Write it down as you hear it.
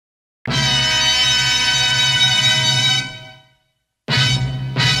Jump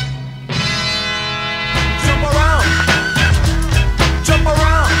around, jump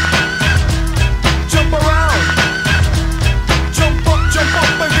around, jump around, jump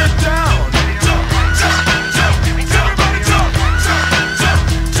up and get down. Jump, jump, jump, everybody jump, jump, jump,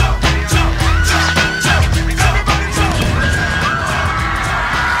 jump, jump, jump, jump, everybody jump.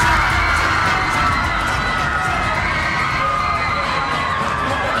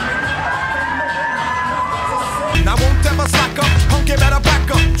 I won't ever slack up, punk, you better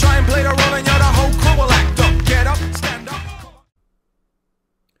back up. Try and play the role and you're the whole crew will act up. Get up, stand up.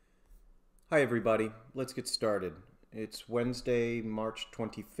 Hi everybody, let's get started. It's Wednesday, March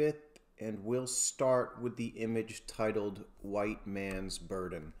 25th, and we'll start with the image titled White Man's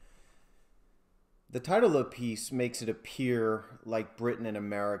Burden. The title of the piece makes it appear like Britain and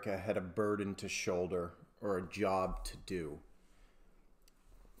America had a burden to shoulder or a job to do.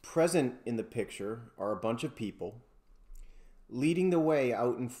 Present in the picture are a bunch of people. Leading the way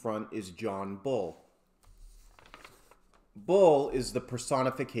out in front is John Bull. Bull is the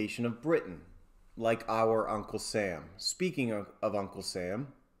personification of Britain, like our Uncle Sam. Speaking of Uncle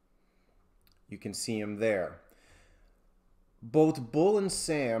Sam, you can see him there. Both Bull and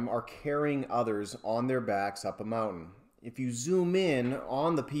Sam are carrying others on their backs up a mountain. If you zoom in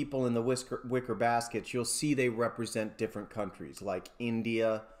on the people in the wicker baskets, you'll see they represent different countries like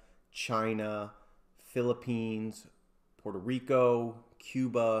India, China, Philippines, Puerto Rico,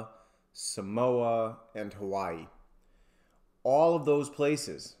 Cuba, Samoa, and Hawaii. All of those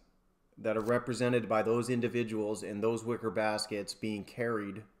places that are represented by those individuals in those wicker baskets being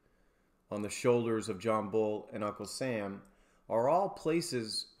carried on the shoulders of John Bull and Uncle Sam are all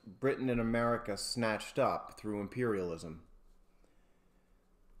places Britain and America snatched up through imperialism.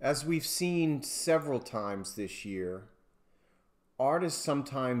 As we've seen several times this year, artists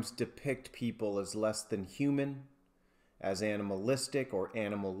sometimes depict people as less than human, as animalistic or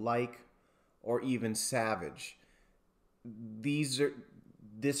animal-like, or even savage. This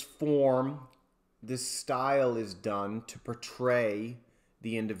style is done to portray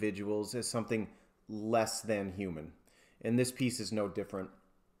the individuals as something less than human. And this piece is no different.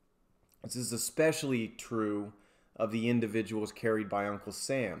 This is especially true of the individuals carried by Uncle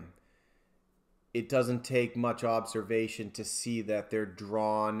Sam. It doesn't take much observation to see that they're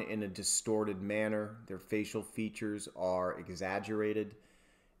drawn in a distorted manner. Their facial features are exaggerated.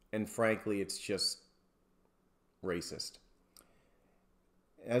 And frankly, it's just racist.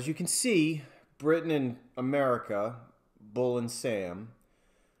 As you can see, Britain and America, Bull and Sam,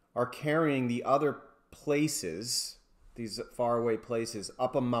 are carrying the other places, these faraway places,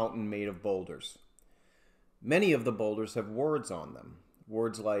 up a mountain made of boulders. Many of the boulders have words on them.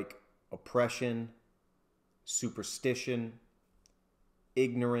 Words like oppression, superstition,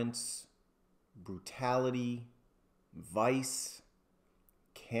 ignorance, brutality, vice,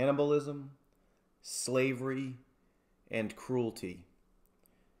 cannibalism, slavery, and cruelty.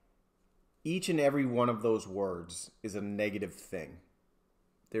 Each and every one of those words is a negative thing.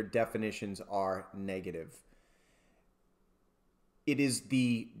 Their definitions are negative. It is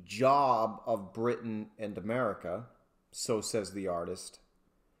the job of Britain and America, so says the artist,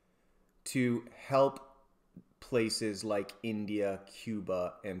 to help places like India,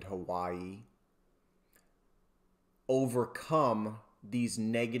 Cuba, and Hawaii overcome these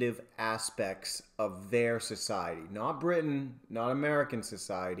negative aspects of their society. Not Britain, not American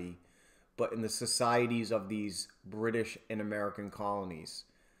society, but in the societies of these British and American colonies.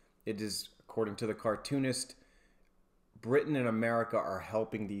 It is, according to the cartoonist, Britain and America are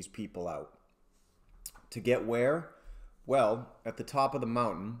helping these people out. To get where? Well, at the top of the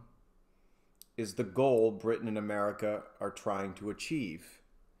mountain is the goal Britain and America are trying to achieve.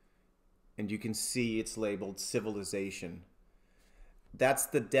 And you can see it's labeled civilization. That's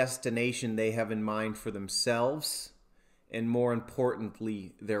the destination they have in mind for themselves, and more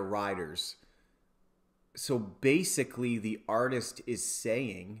importantly, their riders. So basically, the artist is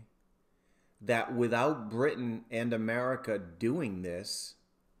saying that without Britain and America doing this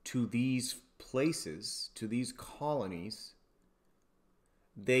to these places, to these colonies,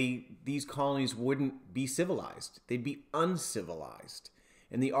 these colonies wouldn't be civilized. They'd be uncivilized.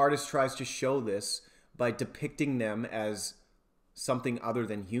 And the artist tries to show this by depicting them as something other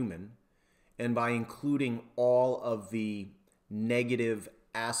than human, and by including all of the negative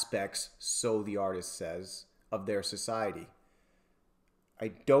aspects, so the artist says, of their society. I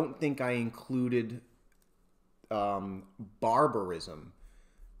don't think I included barbarism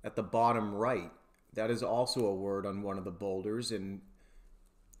at the bottom right. That is also a word on one of the boulders, and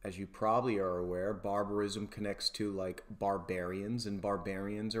as you probably are aware, barbarism connects to like barbarians, and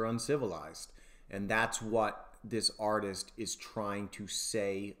barbarians are uncivilized. And that's what this artist is trying to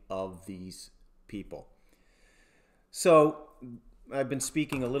say of these people. So I've been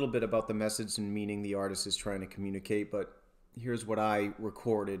speaking a little bit about the message and meaning the artist is trying to communicate, but here's what I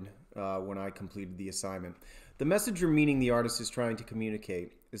recorded when I completed the assignment. The message or meaning the artist is trying to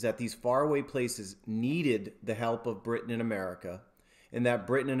communicate is that these faraway places needed the help of Britain and America, and that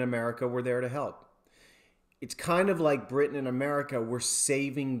Britain and America were there to help. It's kind of like Britain and America were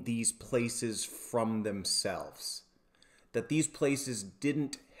saving these places from themselves. That these places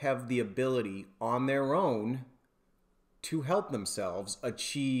didn't have the ability on their own to help themselves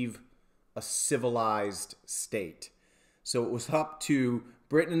achieve a civilized state. So it was up to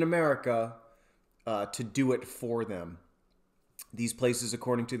Britain and America to do it for them. These places,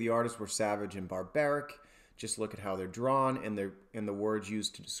 according to the artist, were savage and barbaric. Just look at how they're drawn and the words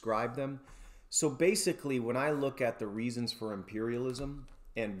used to describe them. So basically, when I look at the reasons for imperialism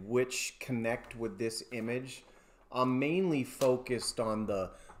and which connect with this image, I'm mainly focused on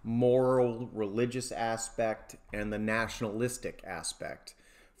the moral, religious aspect and the nationalistic aspect.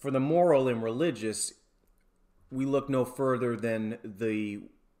 For the moral and religious, we look no further than the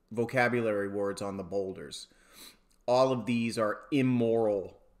vocabulary words on the boulders. All of these are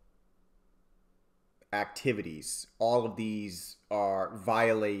immoral activities. All of these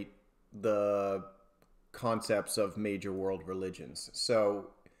violate the concepts of major world religions.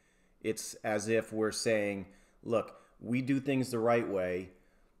 So it's as if we're saying, look, we do things the right way,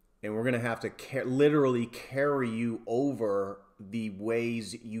 and we're going to have to literally carry you over the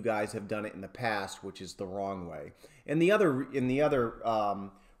ways you guys have done it in the past, which is the wrong way. And the other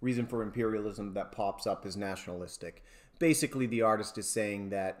reason for imperialism that pops up is nationalistic. Basically, the artist is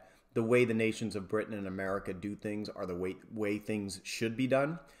saying that the way the nations of Britain and America do things are the way things should be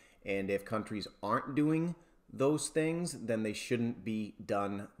done. And if countries aren't doing those things, then they shouldn't be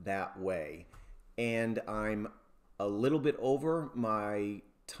done that way. And I'm a little bit over my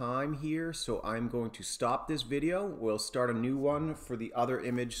time here, so I'm going to stop this video. We'll start a new one for the other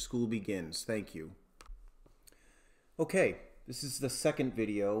image, School Begins. Thank you. Okay, this is the second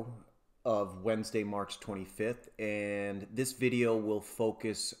video of Wednesday, March 25th, and this video will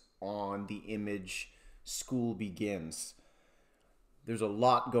focus on the image School Begins. There's a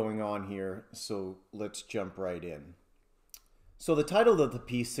lot going on here, so let's jump right in. So the title of the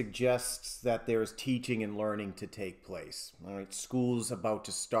piece suggests that there is teaching and learning to take place. All right, school's about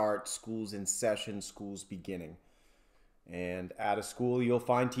to start, school's in session, school's beginning. And out of school, you'll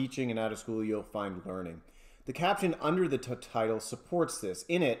find teaching, and out of school, you'll find learning. The caption under the title supports this.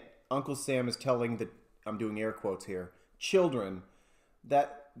 In it, Uncle Sam is telling the, I'm doing air quotes here, children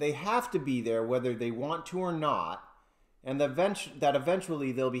that they have to be there whether they want to or not, and that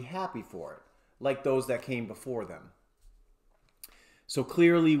eventually they'll be happy for it, like those that came before them. So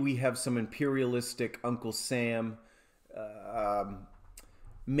clearly we have some imperialistic Uncle Sam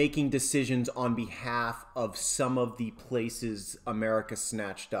making decisions on behalf of some of the places America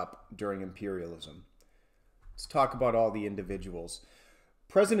snatched up during imperialism. Let's talk about all the individuals.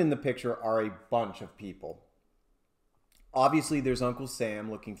 Present in the picture are a bunch of people. Obviously there's Uncle Sam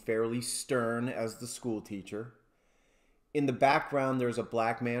looking fairly stern as the school teacher. In the background, there's a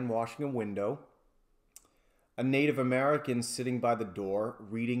black man washing a window, a Native American sitting by the door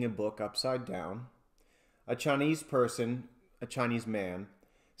reading a book upside down, a Chinese person, a Chinese man,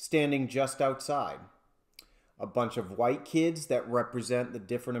 standing just outside, a bunch of white kids that represent the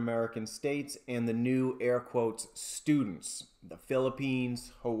different American states, and the new, air quotes, students, the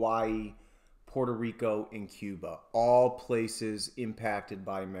Philippines, Hawaii, Puerto Rico, and Cuba, all places impacted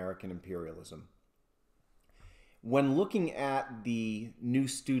by American imperialism. When looking at the new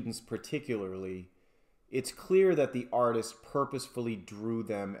students particularly, it's clear that the artist purposefully drew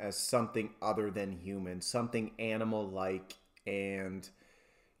them as something other than human, something animal-like, and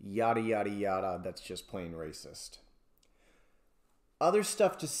yada yada yada that's just plain racist. Other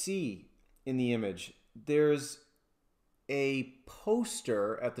stuff to see in the image. There's a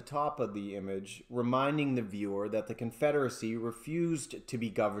poster at the top of the image reminding the viewer that the Confederacy refused to be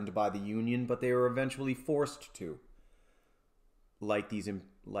governed by the Union, but they were eventually forced to. Like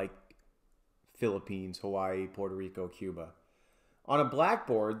Philippines, Hawaii, Puerto Rico, Cuba. On a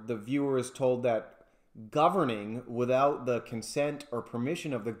blackboard, the viewer is told that governing without the consent or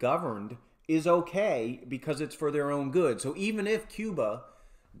permission of the governed is okay because it's for their own good. So even if Cuba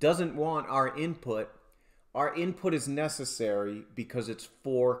doesn't want our input is necessary because it's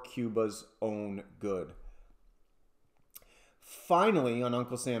for Cuba's own good. Finally, on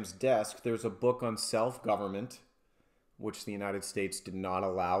Uncle Sam's desk, there's a book on self-government which the United States did not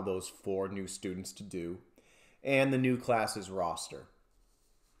allow those 4 new students to do, and the new class's roster.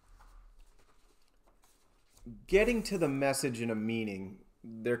 Getting to the message and a meaning,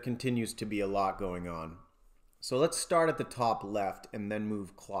 there continues to be a lot going on. So let's start at the top left and then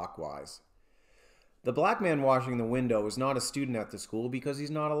move clockwise. The black man washing the window is not a student at the school because he's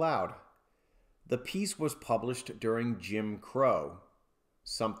not allowed. The piece was published during Jim Crow,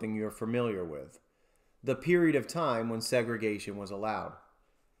 something you're familiar with, the period of time when segregation was allowed.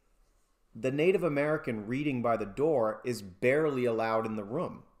 The Native American reading by the door is barely allowed in the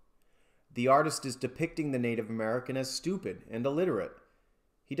room. The artist is depicting the Native American as stupid and illiterate.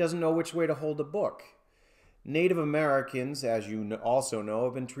 He doesn't know which way to hold a book. Native Americans, as you also know,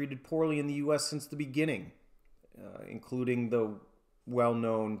 have been treated poorly in the U.S. since the beginning, including the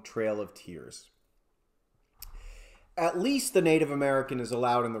well-known Trail of Tears. At least the Native American is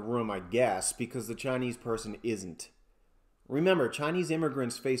allowed in the room, I guess, because the Chinese person isn't. Remember, Chinese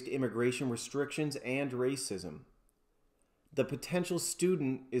immigrants faced immigration restrictions and racism. The potential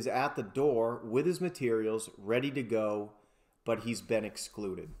student is at the door with his materials, ready to go, but he's been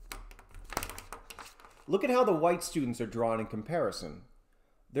excluded. Look at how the white students are drawn in comparison.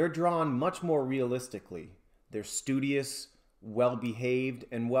 They're drawn much more realistically. They're studious, well-behaved,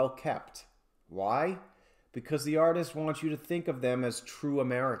 and well-kept. Why? Because the artist wants you to think of them as true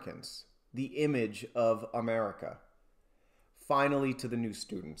Americans, the image of America. Finally, to the new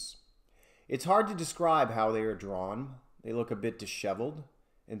students. It's hard to describe how they are drawn. They look a bit disheveled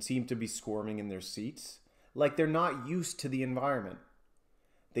and seem to be squirming in their seats, like they're not used to the environment.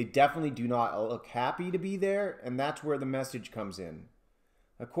 They definitely do not look happy to be there, and that's where the message comes in.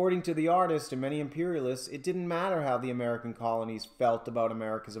 According to the artist and many imperialists, it didn't matter how the American colonies felt about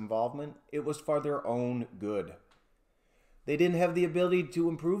America's involvement. It was for their own good. They didn't have the ability to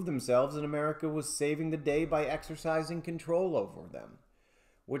improve themselves, and America was saving the day by exercising control over them.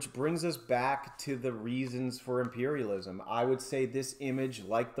 Which brings us back to the reasons for imperialism. I would say this image,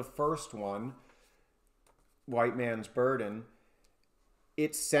 like the first one, White Man's Burden,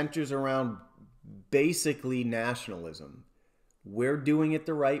 it centers around basically nationalism. We're doing it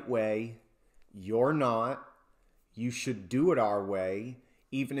the right way. You're not. You should do it our way.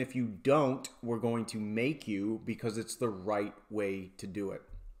 Even if you don't, we're going to make you because it's the right way to do it.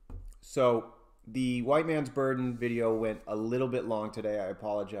 So the White Man's Burden video went a little bit long today. I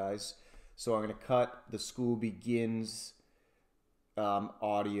apologize. So I'm going to cut the School Begins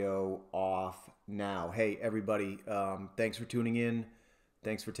audio off now. Hey, everybody, thanks for tuning in.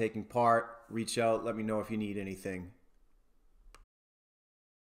 Thanks for taking part. Reach out. Let me know if you need anything.